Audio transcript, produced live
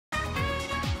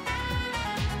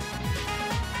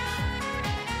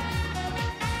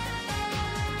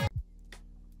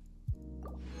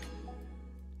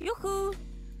Yoo-hoo!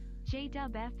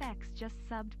 JDubFX just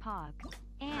subbed Pog.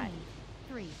 Annie,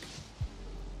 3.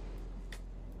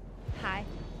 Hi.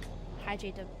 Hi,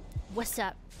 J-Dub. What's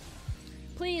up?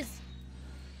 Please.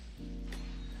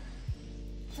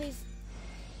 Please.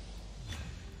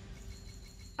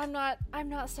 I'm not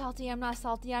salty, I'm not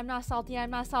salty, I'm not salty, I'm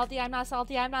not salty, I'm not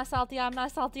salty, I'm not salty, I'm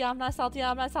not salty, I'm not salty,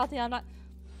 I'm not salty, I'm not.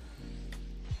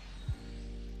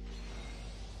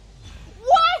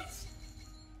 What?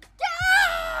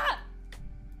 Ah!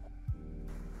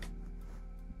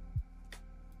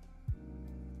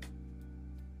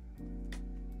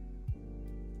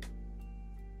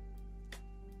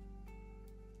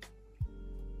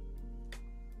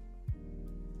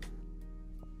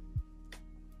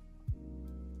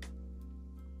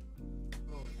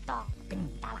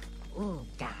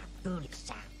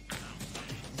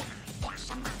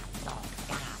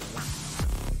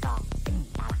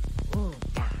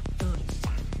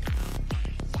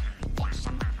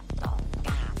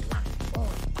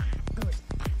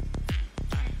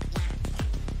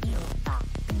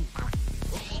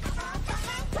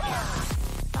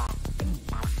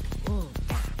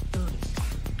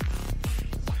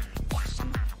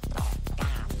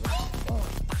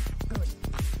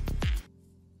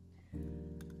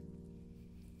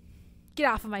 Get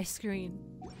off of my screen.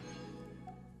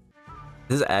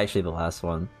 This is actually the last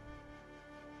one.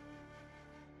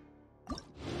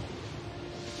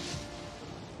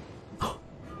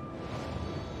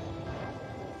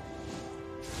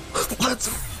 What?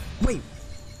 Wait.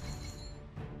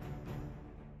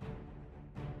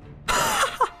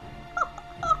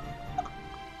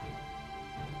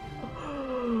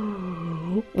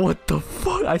 What the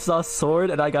fuck? I saw sword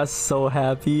and I got so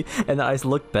happy, and then I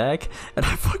looked back and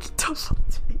I fucking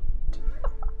doubled.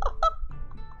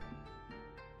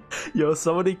 Yo,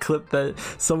 somebody clipped that.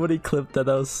 Somebody clipped that.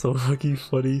 That was so fucking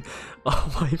funny.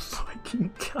 Oh my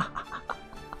fucking god.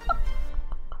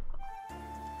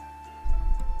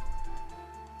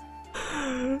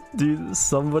 Dude,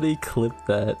 somebody clipped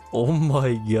that. Oh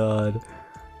my god.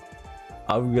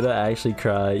 I'm gonna actually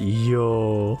cry.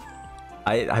 Yo.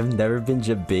 I've never been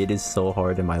debated so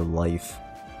hard in my life.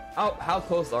 How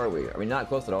close are we? Are we not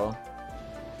close at all?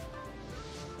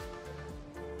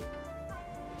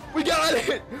 We got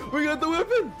it! We got the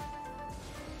weapon!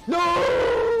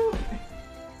 No!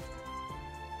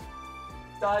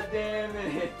 God damn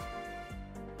it!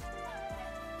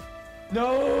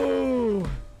 No!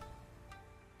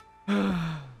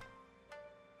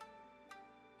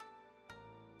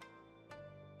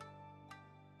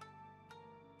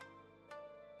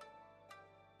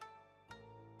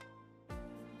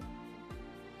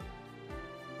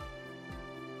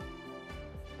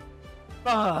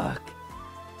 Fuck!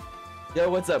 Yo,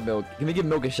 what's up, Milk? Can we give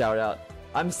Milk a shout out?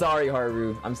 I'm sorry,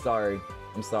 Haru. I'm sorry.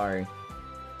 I'm sorry.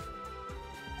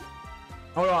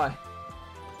 Hold on.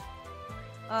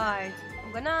 Alright,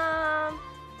 I'm gonna...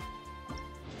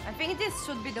 I think this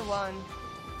should be the one.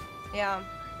 Yeah.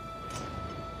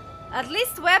 At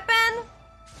least weapon.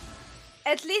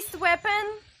 At least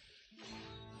weapon.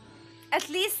 At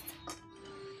least...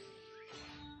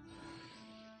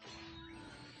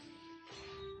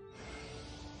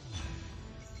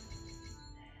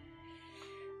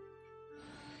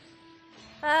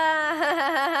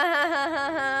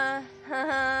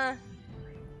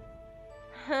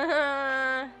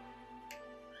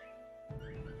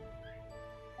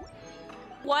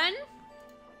 One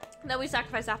that we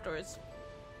sacrifice afterwards.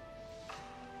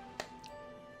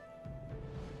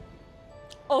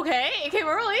 Okay, it came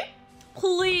early.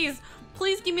 Please,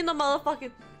 please give me the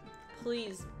motherfucking,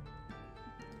 please.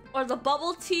 Or the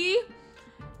bubble tea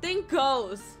thing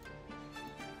goes.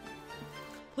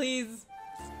 Please,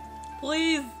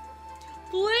 please,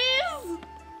 please.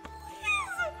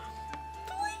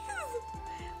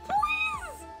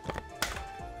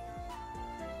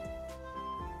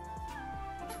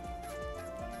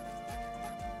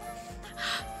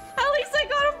 At least I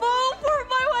got a bowl for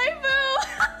my waifu!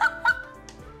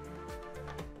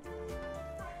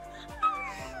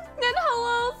 And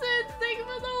hello, Sid! Thank you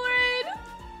for the raid!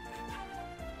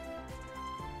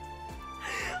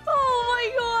 Oh my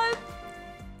god!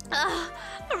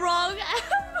 Wrong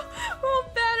ammo! Wrong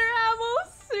banner ammo!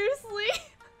 Seriously?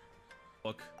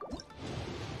 Look.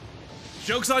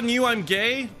 Joke's on you, I'm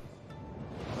gay?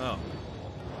 Oh.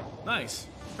 Nice.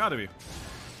 Proud of you.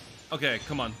 Okay,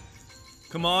 come on.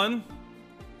 Come on.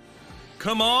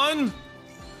 Come on!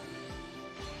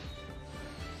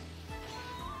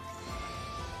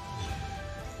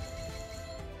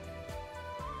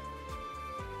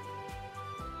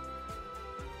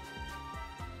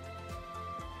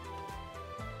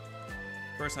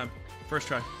 First time. First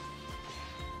try.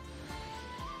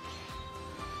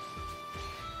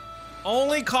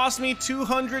 Only cost me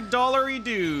 $200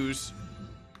 dues.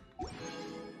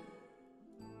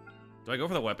 Do I go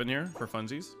for the weapon here for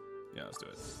funsies? Yeah, let's do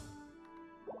it.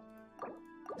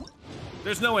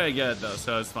 There's no way I get it though,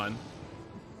 so it's fine.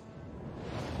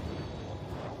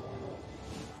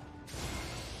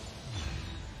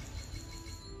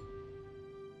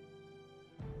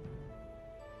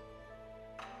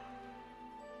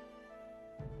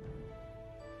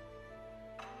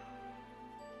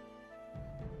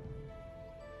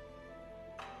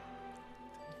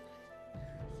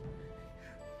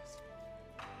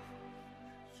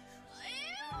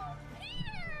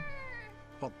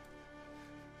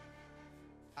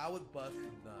 I would bust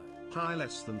nut. High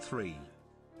less than 3.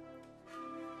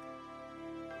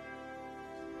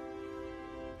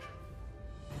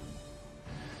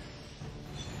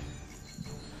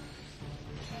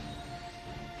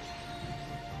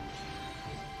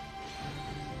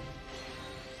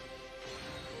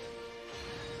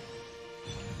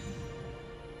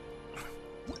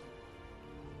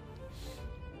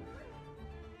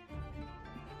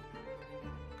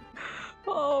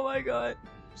 Oh my god.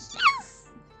 Yes!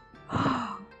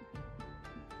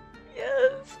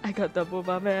 Yes! I got the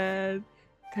Boba Man.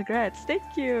 Congrats, thank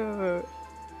you.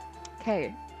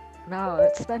 Okay, now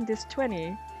let's spend this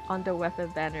 20 on the weapon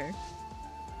banner.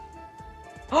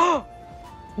 Oh!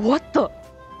 What the?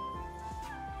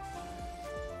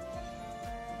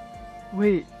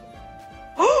 Wait.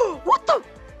 Oh! What the?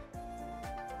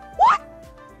 What?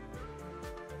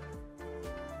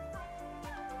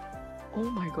 Oh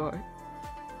my god.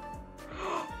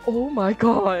 Oh my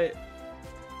god.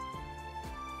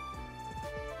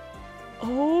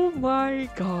 Oh my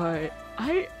god.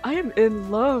 I am in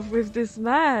love with this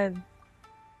man.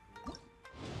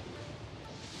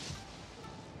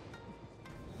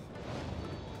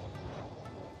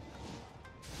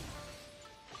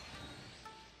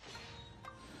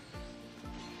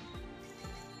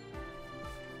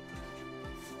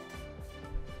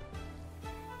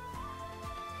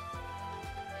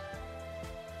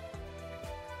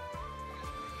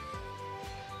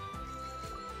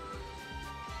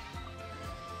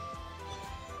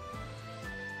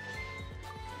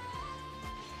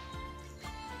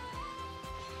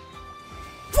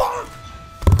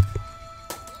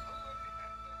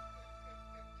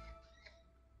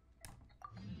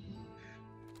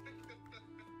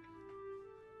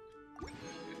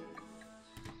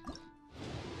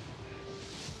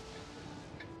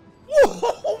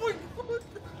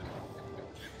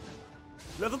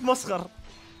 لا تتمسخر.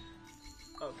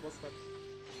 تتمسخر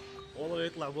والله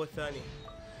يطلع بو الثاني.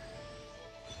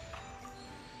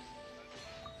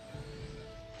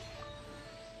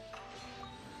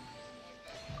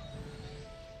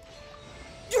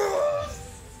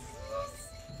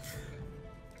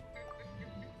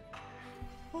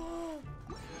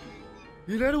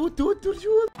 يا لا ودوا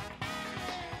الجود.